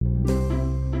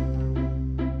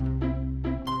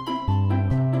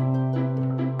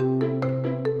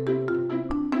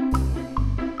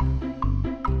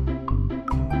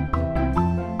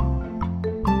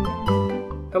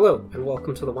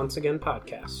welcome to the Once Again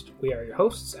podcast. We are your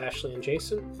hosts, Ashley and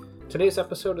Jason. Today's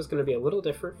episode is going to be a little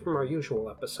different from our usual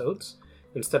episodes.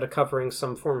 Instead of covering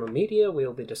some form of media, we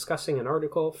will be discussing an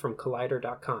article from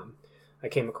Collider.com. I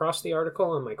came across the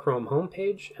article on my Chrome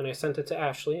homepage, and I sent it to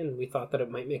Ashley, and we thought that it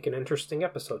might make an interesting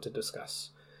episode to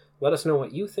discuss. Let us know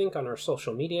what you think on our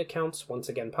social media accounts, Once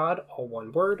Again Pod, all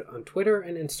one word, on Twitter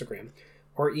and Instagram,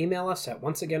 or email us at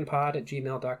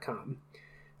onceagainpod@gmail.com.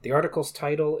 The article's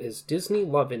title is Disney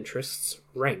Love Interests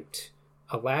Ranked,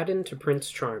 Aladdin to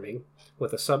Prince Charming,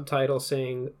 with a subtitle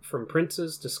saying, From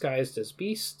Princes Disguised as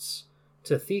Beasts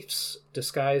to Thieves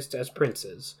Disguised as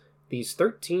Princes, these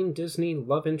 13 Disney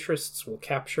love interests will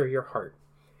capture your heart.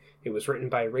 It was written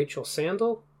by Rachel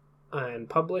Sandel and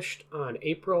published on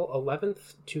April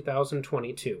 11th,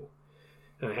 2022.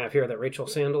 And I have here that Rachel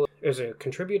Sandel is a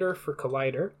contributor for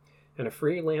Collider and a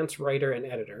freelance writer and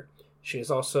editor. She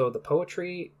is also the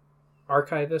poetry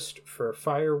archivist for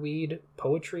Fireweed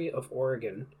Poetry of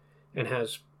Oregon and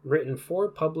has written 4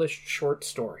 published short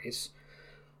stories.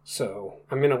 So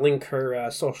I'm going to link her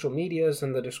social medias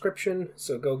in the description,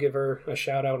 so go give her a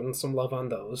shout out and some love on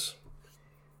those.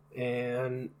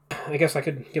 And I guess I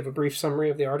could give a brief summary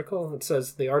of the article. It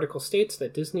says, the article states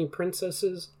that Disney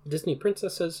princesses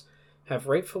have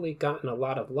rightfully gotten a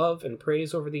lot of love and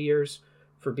praise over the years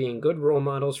for being good role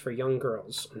models for young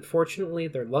girls. Unfortunately,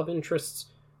 their love interests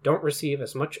don't receive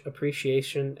as much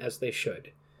appreciation as they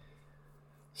should.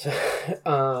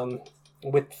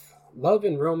 With love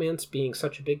and romance being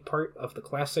such a big part of the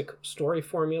classic story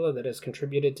formula that has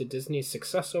contributed to Disney's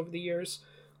success over the years,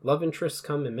 love interests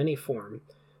come in many forms,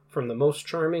 from the most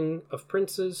charming of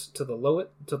princes to the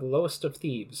lowest of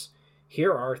thieves.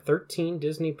 Here are 13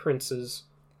 Disney princess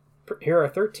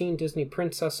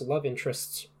love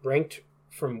interests ranked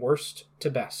from worst to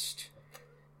best.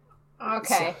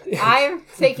 Okay, so, I'm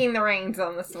taking the reins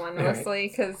on this one, mostly,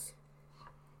 because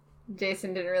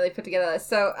Jason didn't really put together this.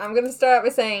 So I'm going to start out by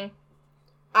saying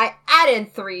I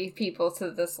added 3 people to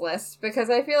this list, because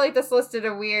I feel like this list did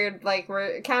a weird,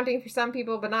 we're accounting for some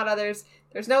people, but not others.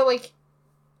 There's no,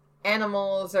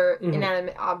 animals or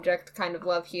inanimate object kind of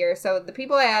love here. So the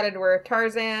people I added were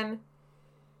Tarzan,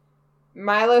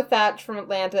 Milo Thatch from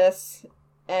Atlantis,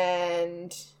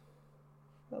 and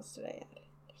what else did I add?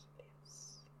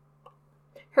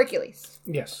 Hercules.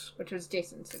 Yes. Which was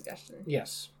Jason's suggestion.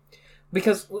 Yes.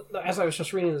 Because as I was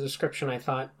just reading the description, I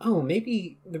thought,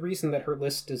 maybe the reason that her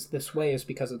list is this way is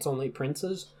because it's only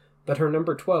princes, but her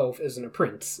number 12 isn't a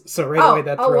prince. So away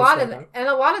that throws that out. And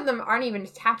a lot of them aren't even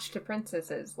attached to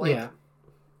princesses.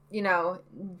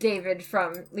 David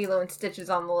from Lilo and Stitch is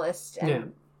on the list.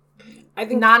 And I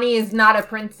think Nani is not a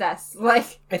princess. I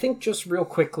think just real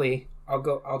quickly,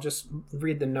 I'll just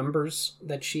read the numbers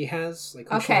that she has.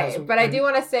 But I do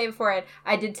want to say before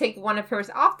I did take one of hers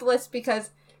off the list because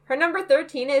her number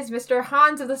 13 is Mr.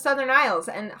 Hans of the Southern Isles.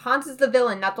 And Hans is the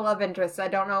villain, not the love interest. I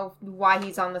don't know why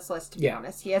he's on this list, to be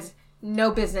honest. He has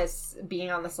no business being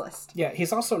on this list. Yeah,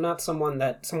 he's also not someone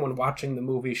that someone watching the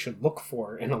movie should look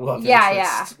for in a love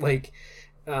interest.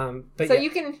 So you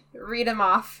can read them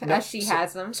off as she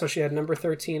has them. So she had number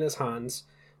 13 as Hans.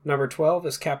 Number 12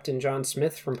 is Captain John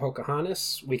Smith from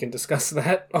Pocahontas. We can discuss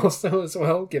that also as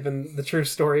well, given the true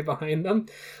story behind them.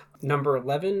 Number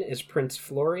 11 is Prince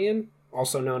Florian,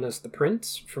 also known as the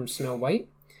Prince from Snow White.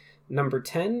 Number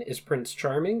 10 is Prince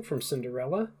Charming from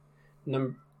Cinderella.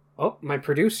 My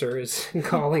producer is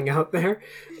calling out there.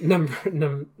 I don't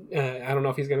know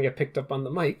if he's going to get picked up on the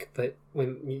mic, but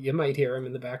you might hear him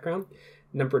in the background.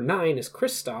 Number 9 is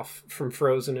Kristoff from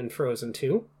Frozen and Frozen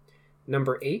 2.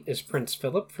 Number 8 is Prince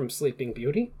Philip from Sleeping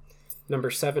Beauty. Number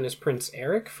 7 is Prince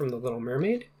Eric from The Little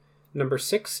Mermaid. Number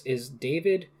 6 is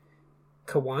David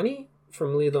Kawani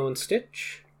from Lilo and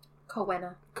Stitch.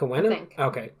 Coena? I think.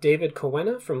 Okay, David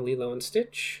Coena from Lilo and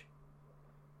Stitch.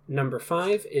 Number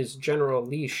 5 is General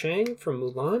Li Shang from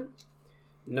Mulan.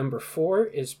 Number 4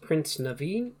 is Prince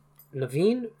Naveen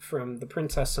from The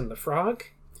Princess and the Frog.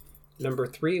 Number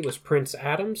 3 was Prince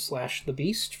Adam / the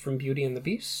Beast from Beauty and the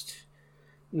Beast.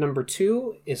 Number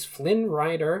 2 is Flynn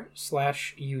Rider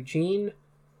 / Eugene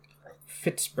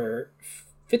Fitzherbert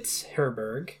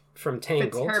from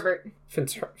Tangled.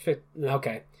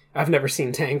 Okay. I've never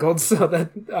seen Tangled, so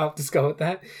I'll just go with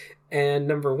that. And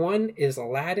number 1 is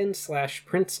Aladdin /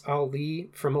 Prince Ali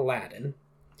from Aladdin.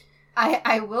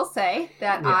 I will say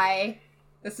that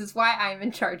this is why I'm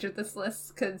in charge of this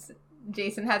list, because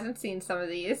Jason hasn't seen some of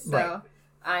these, so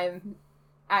I'm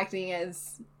acting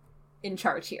as in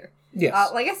charge here.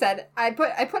 Yes. Like I said, I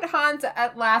put Hans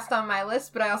at last on my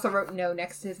list, but I also wrote no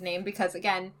next to his name because,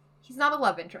 again, he's not a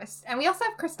love interest. And we also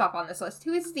have Kristoff on this list,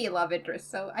 who is the love interest,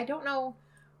 so I don't know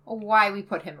why we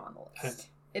put him on the list.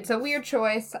 it's a weird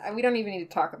choice. We don't even need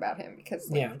to talk about him because,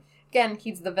 again,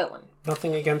 he's the villain.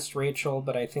 Nothing against Rachel,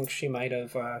 but I think she might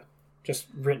have just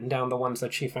written down the ones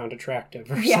that she found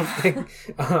attractive or something.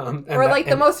 Or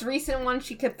the most recent one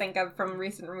she could think of from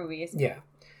recent movies. Yeah.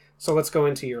 So let's go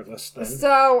into your list then.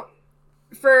 So,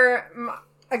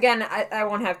 again, I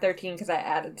won't have 13 because I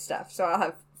added stuff. So I'll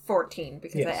have 14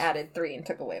 because I added 3 and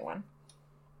took away 1.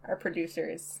 Our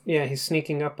producers. Yeah, he's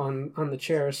sneaking up on the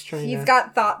chairs trying He's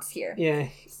got thoughts here. Yeah.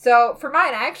 So, for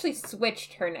mine, I actually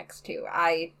switched her next two.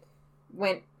 I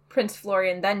went Prince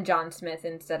Florian, then John Smith,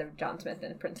 instead of John Smith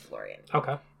and Prince Florian.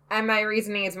 Okay. And my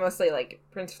reasoning is mostly,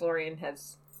 Prince Florian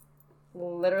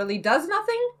literally does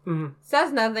nothing,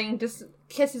 says nothing, just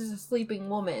kisses a sleeping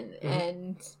woman,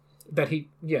 and... That he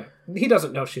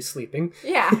doesn't know she's sleeping.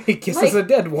 Yeah. He kisses a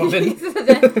dead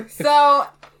woman. So,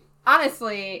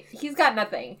 honestly, he's got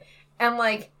nothing. And,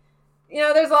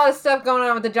 there's a lot of stuff going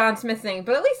on with the John Smith thing,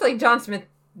 but at least, John Smith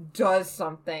does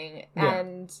something. Yeah.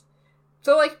 And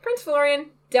so, Prince Florian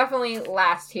definitely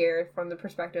last here from the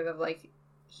perspective of,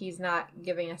 he's not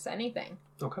giving us anything.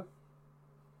 Okay.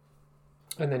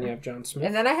 And then you have John Smith.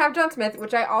 And then I have John Smith,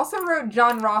 which I also wrote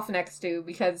John Roth next to,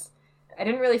 because I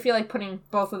didn't really feel like putting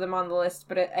both of them on the list,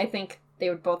 but I think they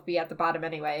would both be at the bottom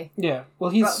anyway. Yeah.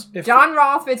 Well, John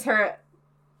Roth is her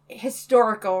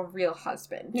historical real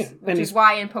husband. Yeah. Which is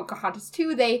why in Pocahontas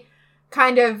 2, they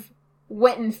kind of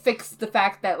went and fixed the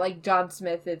fact that, John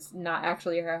Smith is not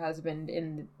actually her husband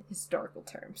in historical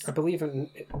terms. I believe in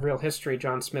real history,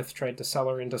 John Smith tried to sell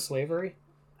her into slavery.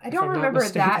 I don't remember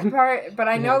that part, but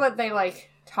I know that they,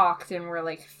 talked and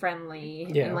were, friendly.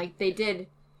 Yeah. And, they did...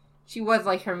 She was,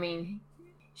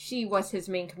 she was his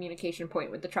main communication point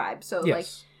with the tribe. So,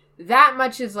 yes. That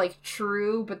much is,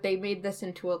 true, but they made this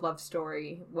into a love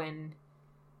story when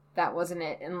that wasn't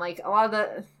it. And, a lot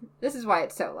of this is why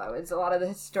it's so low. It's a lot of the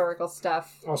historical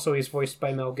stuff. Also, he's voiced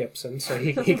by Mel Gibson, so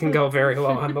he can go very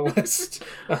low on the list.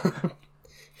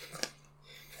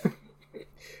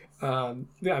 I'm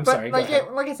sorry, like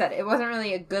I said, it wasn't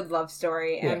really a good love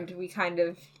story, and we kind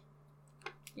of,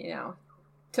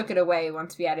 took it away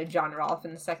once we added John Rolfe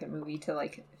in the second movie to,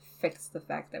 fix the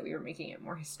fact that we were making it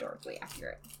more historically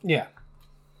accurate. Yeah.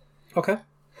 Okay.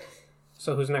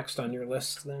 So who's next on your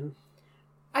list, then?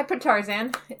 I put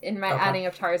Tarzan in my adding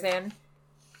of Tarzan.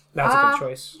 That's a good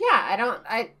choice. Yeah,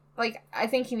 I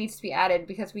think he needs to be added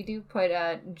because we do put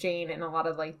Jane in a lot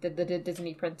of, the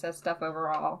Disney princess stuff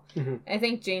overall. Mm-hmm. I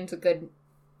think Jane's a good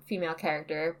female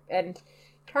character, and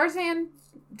Tarzan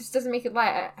just doesn't make it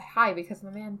high because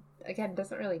the man... Again,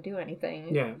 doesn't really do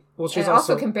anything. Yeah. Well, she's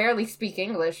also can barely speak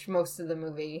English most of the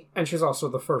movie. And she's also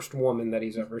the first woman that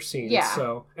he's ever seen. Yeah.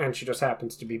 So, and she just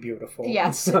happens to be beautiful.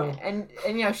 Yes. So. And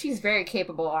she's very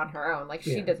capable on her own.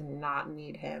 She does not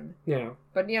need him. Yeah.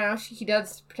 But, he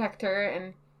does protect her,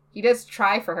 and he does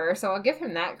try for her, so I'll give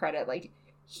him that credit.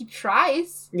 He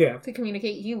tries to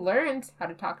communicate. He learns how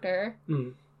to talk to her.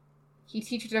 Mm. He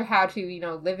teaches her how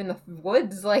to, live in the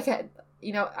woods. I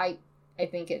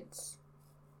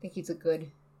think he's a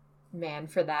good man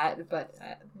for that, but,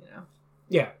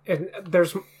 Yeah, and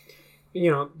there's,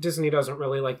 Disney doesn't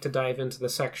really like to dive into the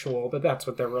sexual, but that's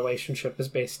what their relationship is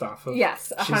based off of.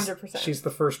 Yes, 100%. She's the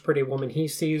first pretty woman he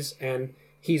sees, and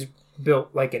he's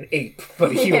built like an ape, but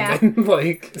a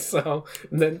human. So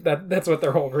that's what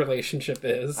their whole relationship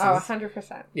is. Oh,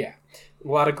 100%. Yeah. A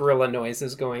lot of gorilla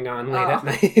noises going on late at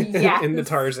night in the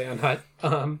Tarzan hut.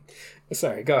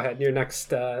 Sorry, go ahead. Your next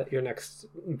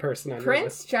person on your list.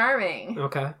 Prince Charming.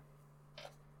 Okay.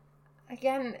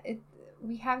 Again,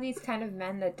 we have these kind of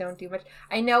men that don't do much.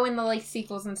 I know in the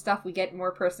sequels and stuff we get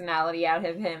more personality out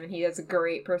of him, and he has a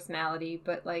great personality,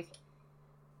 but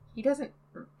he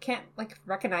can't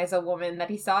recognize a woman that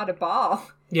he saw at a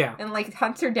ball. Yeah. And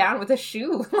hunts her down with a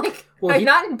shoe. I'm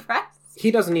not impressed. He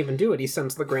doesn't even do it. He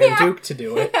sends the Grand Duke to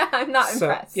do it. Yeah, I'm not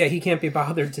impressed. Yeah, he can't be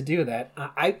bothered to do that.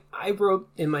 I wrote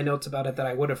in my notes about it that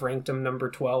I would have ranked him number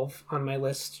 12 on my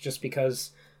list just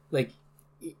because,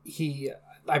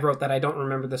 I wrote that I don't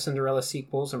remember the Cinderella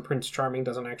sequels and Prince Charming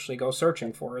doesn't actually go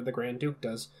searching for her. The Grand Duke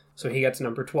does. So he gets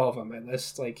number 12 on my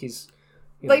list. He's...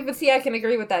 but see, I can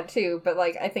agree with that too, but,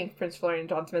 I think Prince Florian and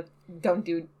John Smith don't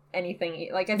do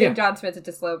anything. I think John Smith is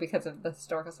just low because of the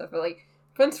historical stuff, but,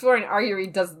 Prince Florian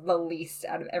arguably does the least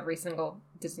out of every single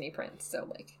Disney prince,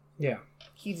 so, Yeah.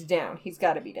 He's down. He's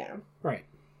got to be down. Right.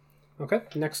 Okay,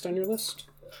 next on your list?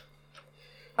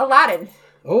 Aladdin.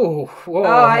 Oh, whoa.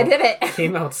 Oh, I did it.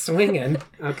 Came out swinging.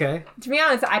 Okay. To be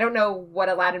honest, I don't know what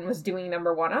Aladdin was doing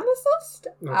number 1 on this list.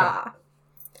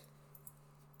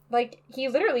 Okay. He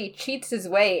literally cheats his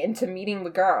way into meeting the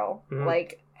girl. Mm-hmm.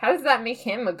 how does that make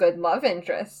him a good love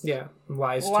interest? Yeah,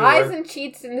 lies to Lies her. and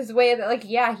cheats in his way that, like,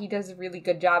 yeah, he does a really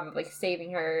good job of, like,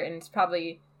 saving her, and it's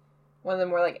probably one of the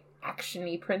more, like,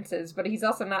 action-y princes, but he's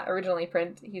also not originally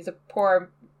Prince. He's a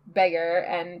poor beggar,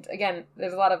 and, again,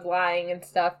 there's a lot of lying and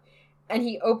stuff, and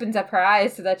he opens up her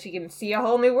eyes so that she can see a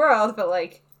whole new world, but,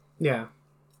 like... Yeah.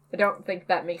 I don't think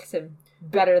that makes him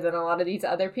better than a lot of these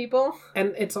other people.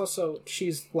 And it's also,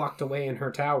 she's locked away in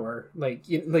her tower.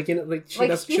 She doesn't get to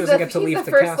leave the castle. He's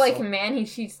the first, like, man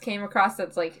she came across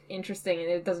that's, like, interesting, and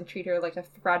it doesn't treat her like a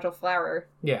fragile flower.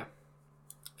 Yeah.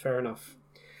 Fair enough.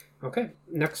 Okay,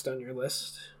 next on your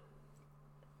list.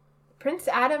 Prince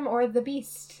Adam or the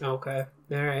Beast. Okay.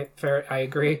 Alright, fair. I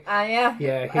agree. Yeah.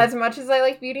 Yeah. As much as I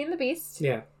like Beauty and the Beast.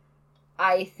 Yeah.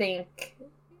 I think,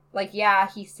 like, yeah,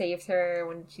 he saves her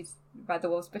when she's by the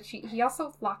wolves, but he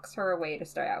also locks her away to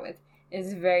start out with.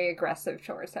 Is very aggressive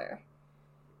towards her.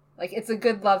 Like, it's a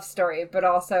good love story, but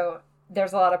also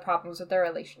there's a lot of problems with their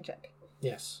relationship.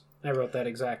 Yes, I wrote that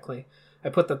exactly. I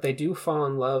put that they do fall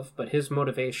in love, but his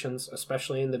motivations,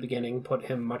 especially in the beginning, put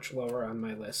him much lower on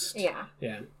my list. Yeah.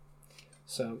 Yeah.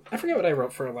 So, I forget what I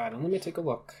wrote for Aladdin. Let me take a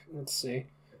look. Let's see.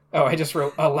 Oh, I just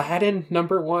wrote Aladdin,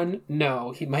 #1.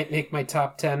 No, he might make my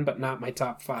top 10, but not my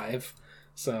top 5.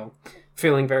 So,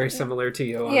 feeling very similar to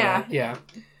you on that. Yeah.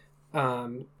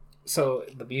 So,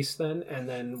 the Beast then, and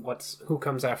then who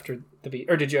comes after the Beast?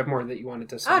 Or did you have more that you wanted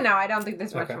to say? Oh, no, I don't think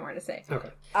there's much more to say. Okay.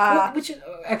 Which,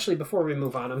 actually, before we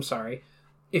move on, I'm sorry.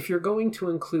 If you're going to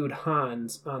include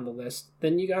Hans on the list,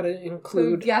 then you gotta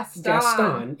include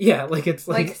Gaston. Yeah, like it's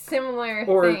like similar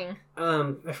thing.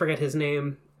 I forget his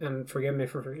name, and forgive me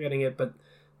for forgetting it, but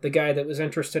the guy that was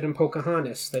interested in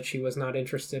Pocahontas that she was not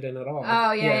interested in at all.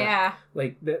 Oh yeah.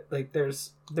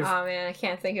 There's. Oh man, I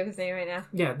can't think of his name right now.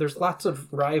 Yeah, there's lots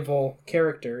of rival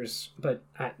characters, but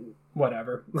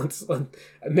whatever.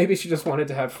 Maybe she just wanted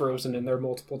to have Frozen in there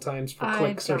multiple times for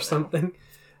clicks or something.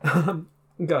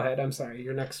 Go ahead. I'm sorry.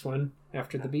 Your next one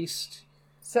after the Beast.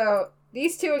 So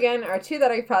these two again are two that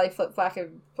I probably flip back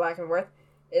and forth.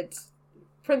 It's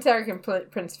Prince Eric and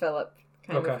Prince Philip.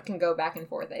 Kind of can go back and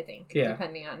forth, I think,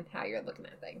 depending on how you're looking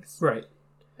at things. Right.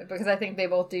 Because I think they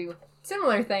both do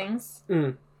similar things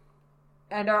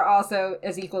and are also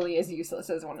as equally as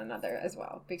useless as one another as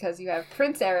well. Because you have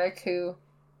Prince Eric, who,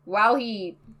 while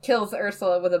he kills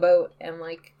Ursula with a boat and,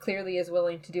 like, clearly is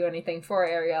willing to do anything for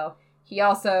Ariel, he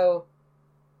also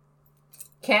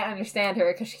can't understand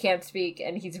her because she can't speak,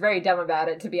 and he's very dumb about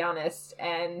it, to be honest.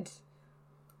 And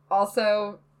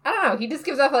also, I don't know, he just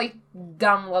gives off, like,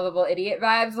 dumb, lovable idiot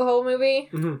vibes the whole movie.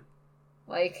 Mm-hmm.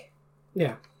 Like...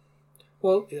 Yeah.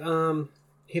 Well,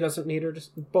 he doesn't need her,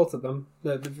 both of them.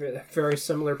 The very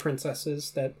similar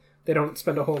princesses that they don't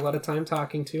spend a whole lot of time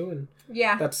talking to, and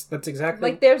yeah, that's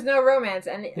exactly... Like, there's no romance,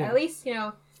 and at least,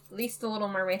 at least The Little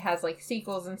Mermaid has, like,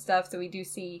 sequels and stuff, so we do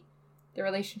see the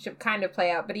relationship kind of play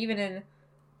out, but even in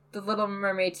The Little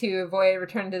Mermaid 2, Voyage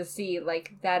Return to the Sea,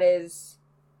 like, that is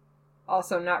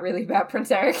also not really about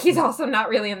Prince Eric. He's also not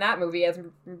really in that movie as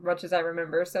much as I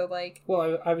remember, so, like...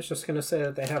 Well, I was just going to say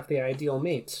that they have the ideal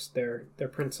mates. Their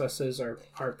princesses are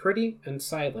pretty and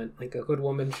silent, like a good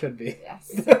woman should be.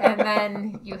 Yes. And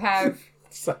then you have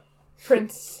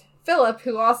Prince Philip,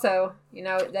 who also,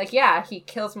 he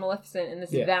kills Maleficent in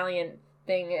this valiant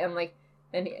thing, and, like,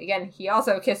 and again, he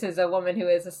also kisses a woman who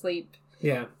is asleep.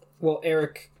 Yeah. Well,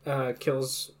 Eric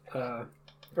kills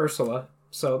Ursula,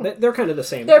 so they're kind of the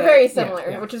same. They're very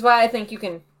similar, which is why I think you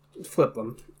can flip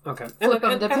them. Okay. Flip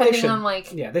them depending on,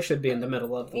 like... Yeah, they should be in the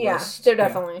middle of the list. Yeah, they're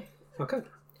definitely. Yeah. Okay.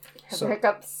 So,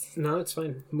 hiccups. No, it's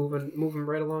fine. Moving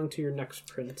right along to your next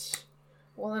prince.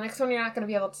 Well, the next one you're not going to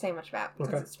be able to say much about,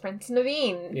 because it's Prince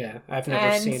Naveen. Yeah, I've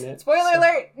never seen it. Spoiler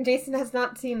alert, Jason has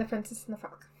not seen The Princess and the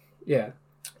Frog. Yeah.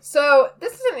 So,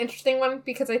 this is an interesting one,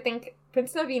 because I think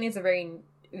Prince Naveen is a very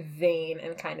vain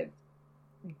and kind of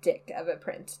dick of a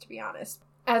prince, to be honest.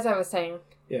 As I was saying,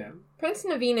 Prince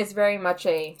Naveen is very much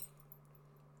a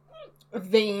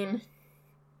vain,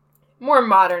 more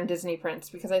modern Disney prince,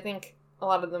 because I think a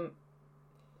lot of the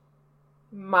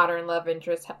modern love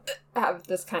interests have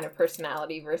this kind of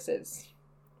personality versus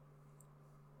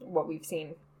what we've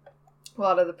seen. A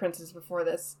lot of the princes before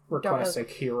this were classic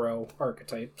hero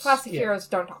archetypes. Classic heroes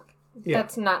don't talk. Yeah.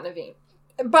 That's not Naveen.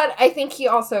 But I think he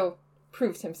also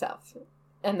proves himself,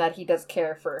 and that he does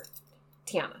care for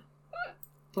Tiana.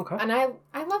 Okay. And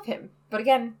I love him. But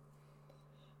again,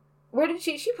 where did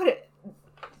she put it?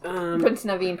 Prince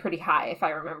Naveen pretty high, if I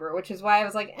remember, which is why I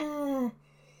was like,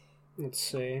 Let's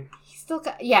see. He's still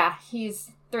got...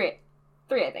 he's 3,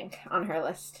 I think, on her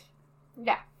list.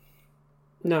 Yeah.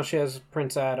 No, she has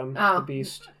Prince Adam, the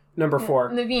Beast. Number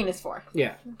 4. Naveen is 4.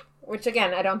 Yeah. Which,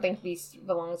 again, I don't think Beast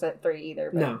belongs at 3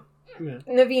 either. But No. Yeah.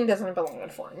 Naveen doesn't belong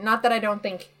at 4. Not that I don't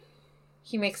think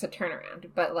he makes a turnaround,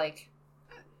 but, like,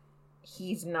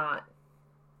 he's not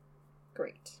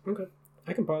great. Okay.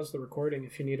 I can pause the recording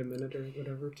if you need a minute or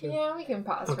whatever, too. Yeah, we can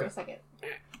pause for a second.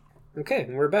 Okay,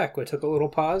 we're back. We took a little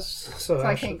pause. So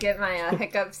I can get my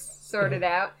hiccups sorted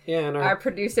out. Yeah, and our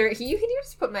producer, you can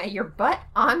just put your butt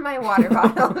on my water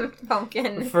bottle,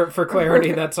 Pumpkin. For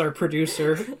clarity, that's our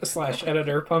producer /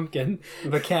 editor, Pumpkin,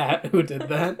 the cat who did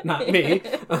that, not me.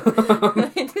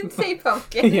 I didn't say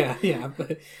Pumpkin. Yeah,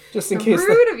 but just in case.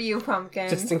 Rude of you, Pumpkin.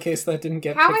 Just in case that didn't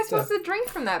get. How am I supposed to drink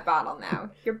from that bottle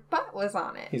now? Your butt was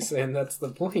on it. He's saying that's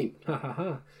the point. Ha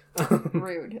ha ha.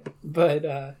 Rude.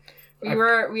 But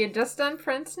we had just done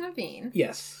Prince Naveen.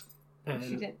 Yes.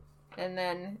 And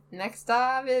then next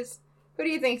up is, who do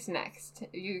you think's next?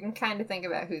 You can kind of think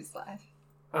about who's left.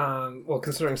 Well,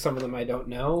 considering some of them I don't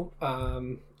know,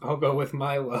 I'll go with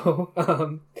Milo,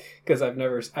 because I've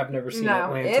never seen Atlantis.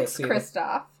 No, it's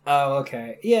Kristoff. Oh,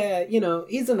 okay. Yeah,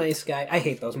 he's a nice guy. I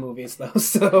hate those movies, though,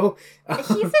 so...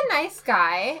 He's a nice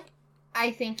guy.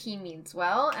 I think he means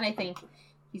well, and I think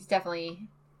he's definitely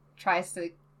tries to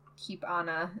keep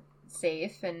Anna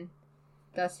safe and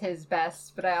does his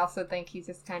best, but I also think he's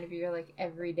just kind of your, like,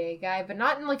 everyday guy, but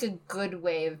not in, like, a good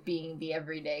way of being the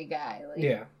everyday guy. Like,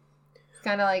 yeah. It's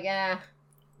kind of like,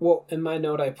 Well, in my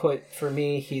note I put, for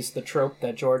me, he's the trope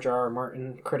that George R.R.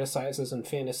 Martin criticizes in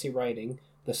fantasy writing,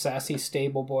 the sassy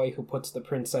stable boy who puts the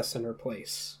princess in her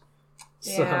place.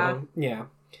 Yeah. So, yeah.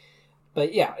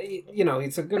 But, yeah,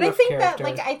 he's a good but enough character.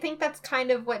 I think that's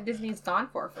kind of what Disney's gone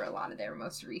for a lot of their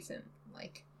most recent,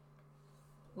 like,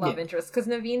 love interest, because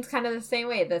Naveen's kind of the same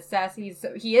way. The sassy,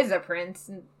 he is a prince,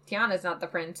 and Tiana's not the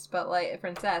prince, but like a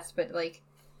princess, but like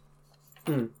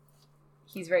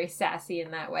he's very sassy in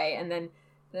that way. And then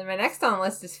my next on the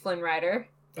list is Flynn Rider,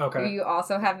 who you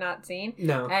also have not seen.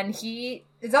 No, and he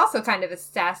is also kind of a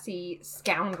sassy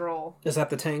scoundrel. Is that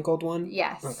the Tangled one?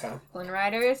 Yes. Okay. Flynn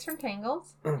Rider is from Tangled.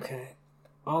 Okay.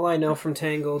 All I know from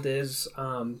Tangled is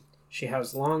she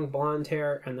has long blonde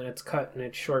hair, and then it's cut and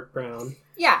it's short brown.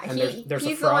 Yeah, and there's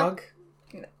a frog.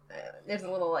 There's a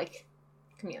little, like,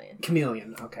 chameleon.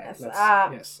 Chameleon, okay. Yes,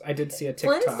 yes, I did see a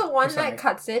TikTok. Flynn's the one that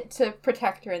cuts it to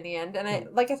protect her in the end,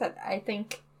 and like I said, I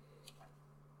think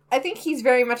he's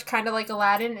very much kind of like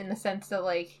Aladdin in the sense that,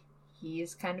 like,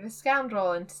 he's kind of a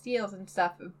scoundrel and steals and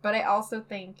stuff, but I also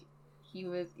think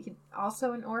he's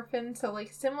also an orphan, so,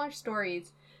 like, similar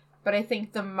stories, but I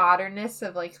think the modernness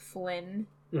of, like, Flynn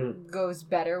goes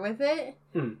better with it,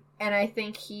 and I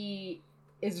think he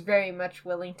is very much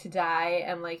willing to die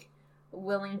and, like,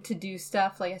 willing to do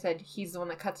stuff. Like I said, he's the one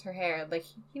that cuts her hair. Like,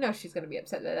 she's going to be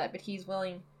upset by that, but he's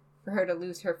willing for her to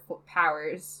lose her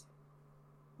powers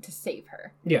to save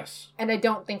her. Yes. And I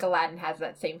don't think Aladdin has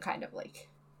that same kind of, like,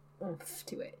 oomph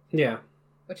to it. Yeah.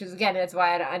 Which is, again, it's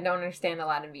why I don't understand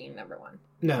Aladdin being number one.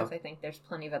 No. Because I think there's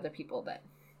plenty of other people that...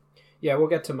 Yeah, we'll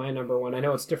get to my number one. I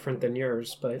know it's different than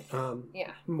yours, but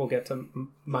yeah, we'll get to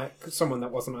someone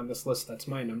that wasn't on this list that's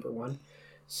my number one.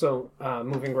 So,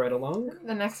 moving right along.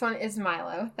 The next one is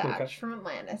Milo, Thatch from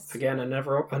Atlantis. Again,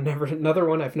 another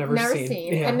one I've never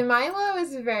seen. Yeah. And Milo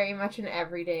is very much an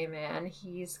everyday man.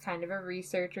 He's kind of a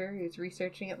researcher who's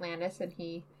researching Atlantis, and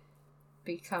he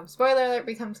spoiler alert,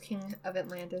 becomes king of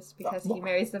Atlantis because he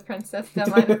marries the princess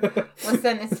Dylan.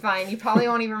 Listen, it's fine. You probably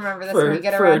won't even remember this when we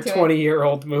get around to it. For a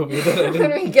 20-year-old movie that I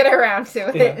didn't... when we get around to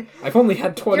it. Yeah. I've only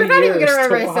had 20 years to watch. You're not even going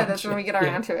to remember I said this when we get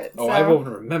around to it. Oh, I won't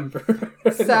remember.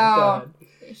 So,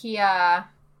 he,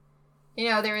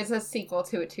 there is a sequel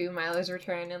to it too, Milo's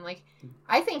Return, and, like,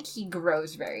 I think he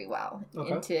grows very well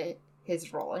into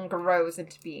his role and grows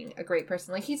into being a great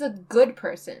person. Like, he's a good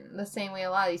person, the same way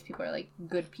a lot of these people are, like,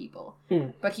 good people.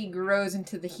 But he grows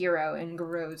into the hero and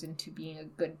grows into being a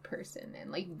good person and,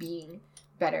 like, being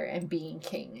better and being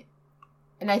king.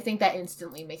 And I think that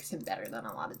instantly makes him better than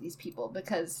a lot of these people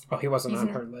because... Oh, he wasn't on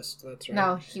her list, that's right.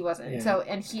 No, he wasn't. Yeah. So,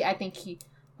 and I think he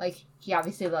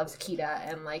obviously loves Kida,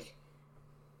 and, like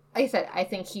I said, I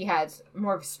think he has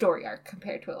more of a story arc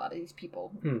compared to a lot of these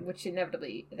people, which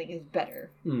inevitably I think is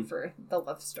better for the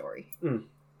love story.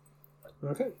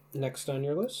 Okay, next on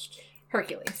your list?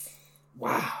 Hercules.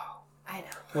 Wow. I know.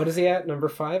 What is he at? Number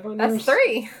 5 on yours? That's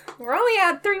 3. We're only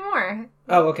at 3 more.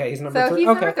 Oh, okay, he's number 3. So he's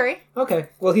number 3. Okay,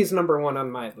 well, he's number 1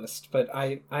 on my list, but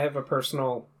I have a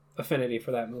personal affinity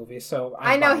for that movie, so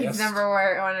I know biased. He's number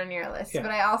 1 on your list,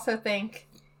 but I also think,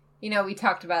 we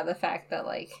talked about the fact that,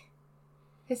 like,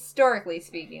 historically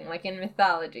speaking, like in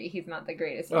mythology, he's not the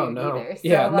greatest dude either. So,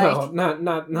 yeah, like, no,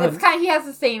 not. It's he has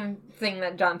the same thing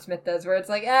that John Smith does, where it's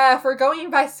like, if we're going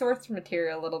by source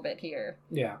material a little bit here.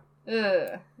 Yeah.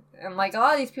 Ugh. And, like, a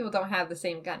lot of these people don't have the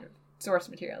same kind of source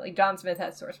material. Like, John Smith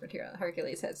has source material.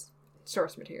 Hercules has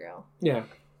source material. Yeah.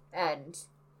 And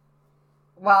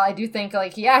while I do think,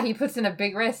 like, yeah, he puts in a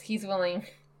big risk, he's willing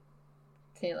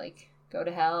to, like, go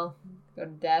to hell, go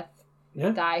to death,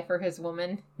 die for his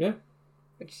woman. Yeah.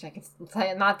 Which I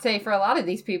can not say for a lot of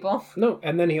these people. No,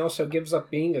 and then he also gives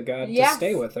up being a god to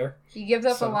stay with her. He gives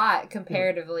up a lot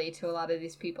comparatively to a lot of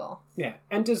these people. Yeah,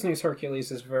 and Disney's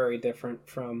Hercules is very different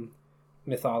from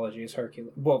mythology's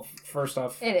Hercules. Well, first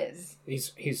off, it is.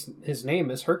 His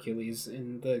name is Hercules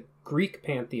in the Greek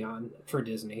pantheon for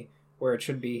Disney, where it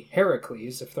should be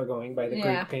Heracles if they're going by the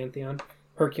Greek pantheon.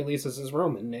 Hercules is his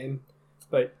Roman name,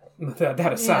 but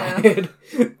that aside,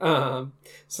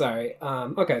 sorry.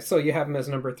 Okay, so you have him as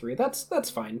number 3. That's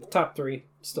fine. Top 3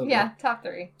 still. Yeah, good. Top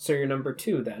 3. So you're number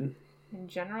 2 then.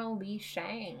 General Li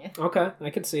Shang. Okay,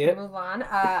 I can see it.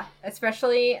 Mulan,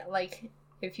 especially like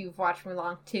if you've watched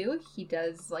Mulan 2, he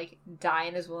does like die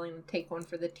and is willing to take one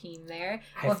for the team there.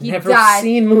 I've never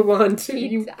seen Mulan 2.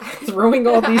 You throwing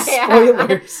all these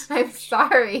spoilers. I'm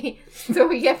sorry. That's what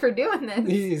we get for doing this.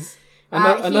 Jeez.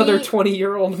 Another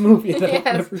 20-year-old movie that I've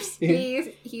never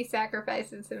seen. He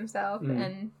sacrifices himself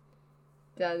and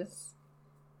does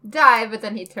die, but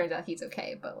then he turns out he's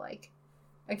okay. But, like,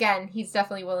 again, he's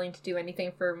definitely willing to do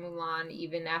anything for Mulan,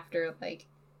 even after, like,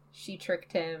 she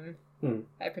tricked him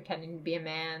by pretending to be a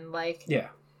man. Like, yeah.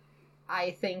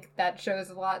 I think that shows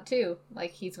a lot, too.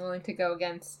 Like, he's willing to go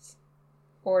against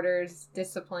orders,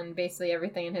 discipline, basically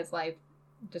everything in his life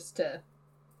just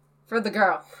for the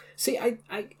girl. See,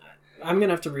 I'm going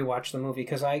to have to rewatch the movie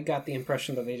because I got the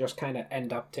impression that they just kind of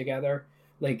end up together.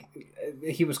 Like,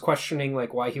 he was questioning,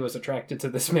 like, why he was attracted to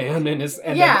this man and his...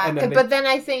 But then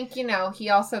I think, you know,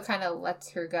 he also kind of lets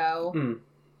her go.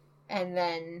 And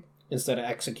then... Instead of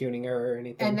executing her or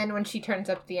anything. And then when she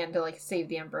turns up at the end to, like, save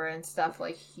the Emperor and stuff,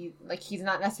 he's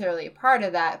not necessarily a part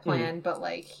of that plan, but,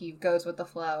 like, he goes with the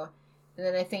flow. And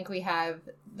then I think we have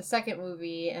the second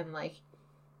movie and, like,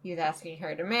 he's asking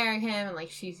her to marry him, and, like,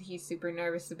 he's super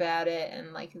nervous about it,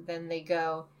 and, like, then they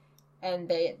go,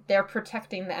 and they're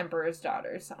protecting the Emperor's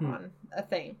daughters on a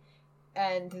thing.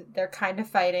 And they're kind of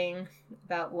fighting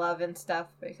about love and stuff,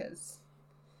 because,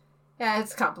 yeah,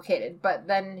 it's complicated. But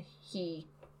then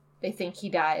they think he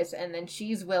dies, and then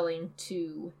she's willing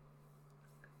to...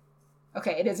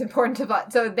 Okay, it is important to...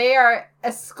 So they are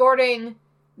escorting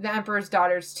the Emperor's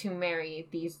daughters to marry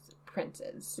these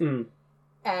princes.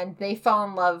 And they fall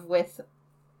in love with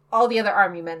all the other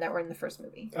army men that were in the first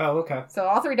movie. Oh, okay. So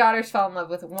all 3 daughters fell in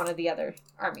love with one of the other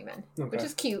army men, which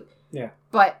is cute. Yeah.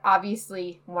 But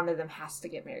obviously, one of them has to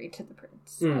get married to the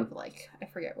prince of, like, I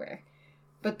forget where.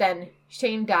 But then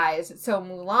Shane dies, so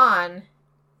Mulan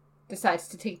decides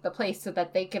to take the place so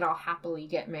that they can all happily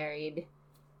get married.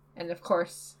 And of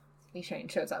course, Li Shang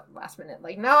shows up last minute,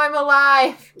 like, no, I'm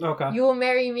alive! Okay. You will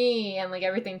marry me! And, like,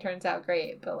 everything turns out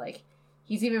great, but, like,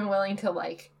 he's even willing to,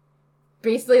 like,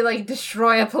 basically, like,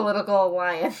 destroy a political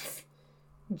alliance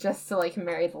just to, like,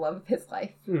 marry the love of his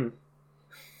life.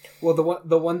 Well,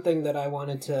 the one thing that I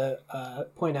wanted to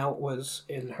point out was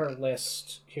in her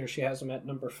list, here she has him at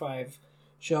number 5,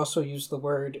 she also used the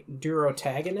word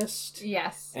durotagonist.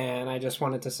 Yes. And I just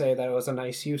wanted to say that it was a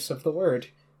nice use of the word.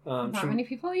 Not many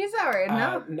people use that word,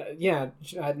 no?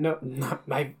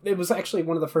 It was actually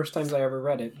one of the first times I ever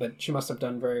read it, but she must have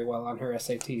done very well on her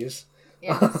SATs.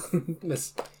 Yes.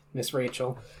 Miss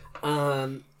Rachel.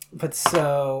 But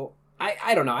so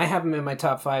I don't know. I have him in my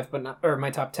top 5, but not, or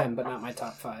my top 10, but not my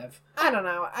top 5. I don't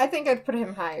know. I think I'd put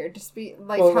him higher. Just be high.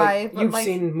 Like, but you've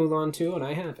seen Mulan 2, and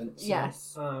I haven't. So,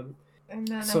 yes. And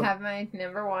then I have my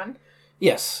number 1.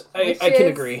 Yes, I can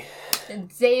agree.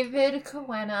 David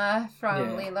Coena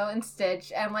from Lilo and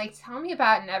Stitch, and, like, tell me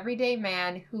about an everyday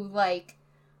man who, like,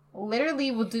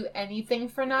 literally will do anything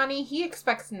for Nani. He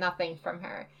expects nothing from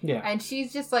her. Yeah. And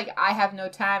she's just like, I have no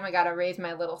time, I gotta raise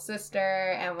my little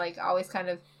sister, and, like, always kind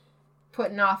of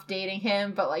putting off dating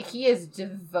him, but, like, he is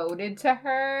devoted to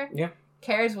her. Yeah.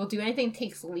 Cares, will do anything,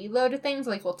 takes Lilo to things,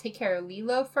 like, will take care of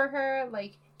Lilo for her,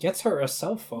 like... Gets her a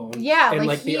cell phone. Yeah, in,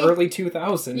 like, the early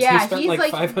 2000s. Yeah, he spent,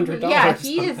 like, $500 Yeah,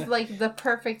 he is, like, the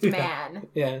perfect man.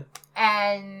 Yeah.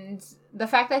 And the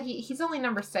fact that he's only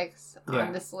number 6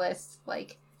 on this list,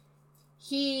 like...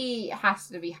 He has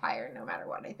to be higher no matter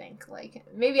what, I think. Like,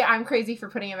 maybe I'm crazy for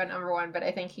putting him at number 1, but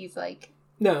I think he's, like...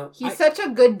 No. He's such a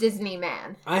good Disney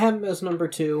man. I have him as number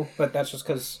 2, but that's just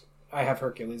because I have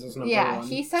Hercules as number 1. Yeah,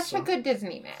 he's such a good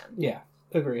Disney man. Yeah,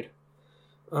 agreed.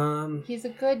 He's a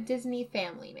good Disney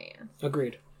family man.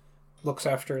 Agreed. Looks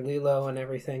after Lilo and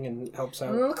everything and helps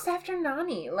out. Looks after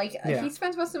Nani. Like, he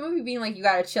spends most of the movie being like, you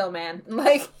gotta chill, man.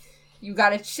 Like... You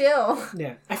gotta chill.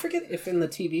 Yeah, I forget if in the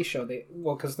TV show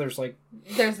because there's the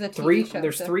TV show.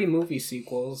 There's 3 movie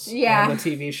sequels. Yeah. On the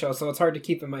TV show, so it's hard to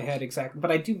keep in my head exactly. But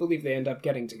I do believe they end up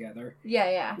getting together.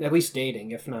 Yeah. At least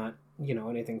dating, if not,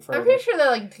 anything further. I'm pretty sure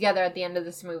they're together at the end of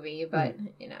this movie, but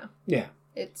Yeah.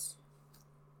 it's.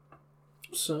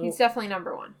 So he's definitely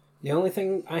number 1. The only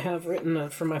thing I have written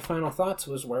for my final thoughts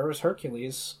was where was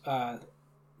Hercules?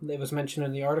 It was mentioned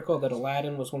in the article that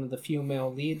Aladdin was one of the few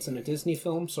male leads in a Disney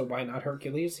film, so why not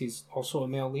Hercules? He's also a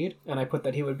male lead. And I put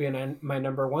that he would be my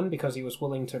number 1 because he was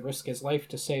willing to risk his life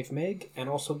to save Meg, and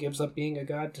also gives up being a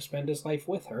god to spend his life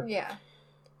with her. Yeah.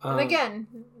 And again,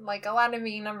 Aladdin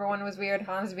being number 1 was weird,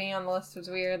 Hans being on the list was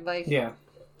weird, Yeah.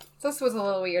 This was a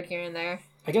little weird here and there.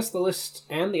 I guess the list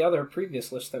and the other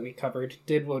previous list that we covered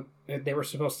did what they were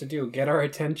supposed to do, get our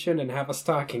attention and have us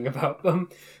talking about them.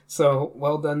 So,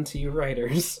 well done to you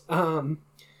writers.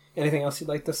 Anything else you'd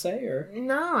like to say? Or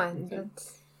No,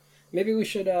 that's... Maybe we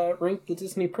should rank the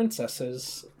Disney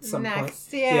princesses at some point.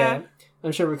 Next, yeah.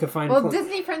 I'm sure we could find...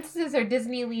 Disney princesses are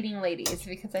Disney leading ladies,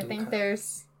 because I think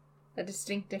there's a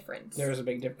distinct difference. There is a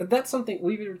big difference. That's something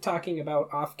we were talking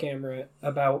about off camera,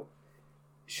 about...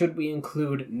 Should we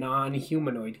include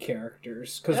non-humanoid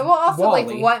characters? Because also,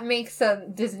 what makes a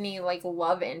Disney,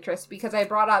 love interest? Because I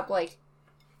brought up,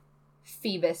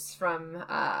 Phoebus from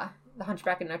The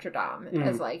Hunchback of Notre Dame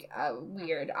as, a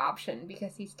weird option,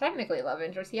 because he's technically love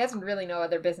interest. He has really no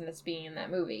other business being in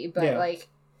that movie, but,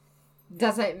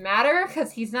 does it matter?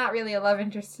 Because he's not really a love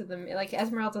interest to them.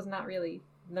 Esmeralda's not really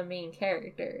the main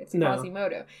character. It's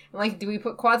Quasimodo. And, do we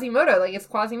put Quasimodo? Is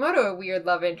Quasimodo a weird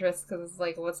love interest? Because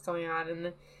it's, what's going on? In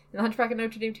the Hunchback of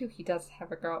Notre Dame, too, he does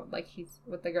have a girl. He's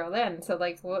with the girl then. So,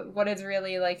 what is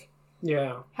really,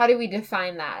 Yeah. How do we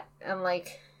define that? And,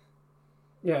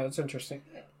 Yeah, it's interesting.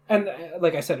 And,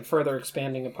 like I said, further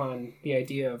expanding upon the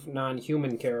idea of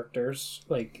non-human characters,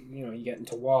 you get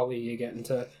into WALL-E, you get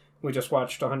into... We just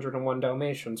watched 101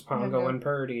 Dalmatians, Pongo and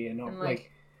Purdy, and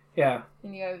yeah.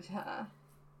 And you have...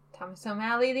 Thomas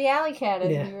O'Malley, the alley cat,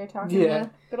 as we were talking to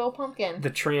good old Pumpkin.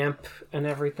 The Tramp and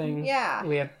everything. Yeah.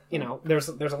 We have, there's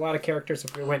a lot of characters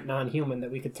if we went non-human that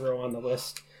we could throw on the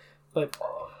list. But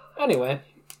anyway,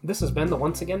 this has been the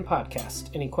Once Again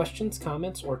Podcast. Any questions,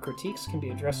 comments, or critiques can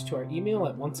be addressed to our email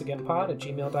at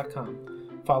onceagainpod@gmail.com.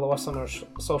 Follow us on our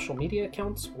social media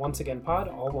accounts, Once Again Pod,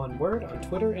 all one word, on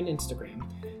Twitter and Instagram.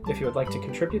 If you would like to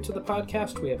contribute to the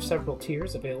podcast, we have several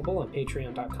tiers available on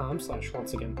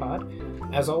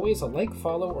patreon.com/onceagainpod. As always, a like,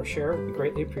 follow, or share would be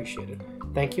greatly appreciated.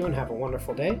 Thank you and have a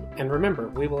wonderful day. And remember,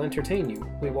 we will entertain you.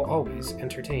 We will always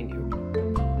entertain you.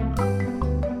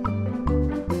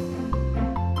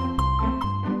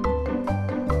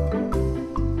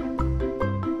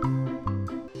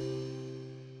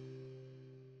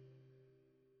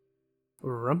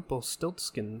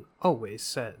 Rumpelstiltskin always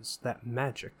says that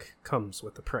magic comes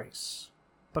with a price.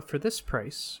 But for this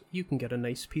price, you can get a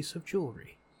nice piece of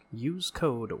jewelry. Use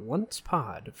code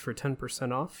ONCEPOD for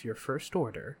 10% off your first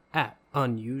order at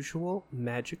Unusual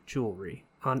Magic Jewelry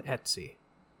on Etsy.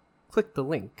 Click the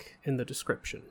link in the description.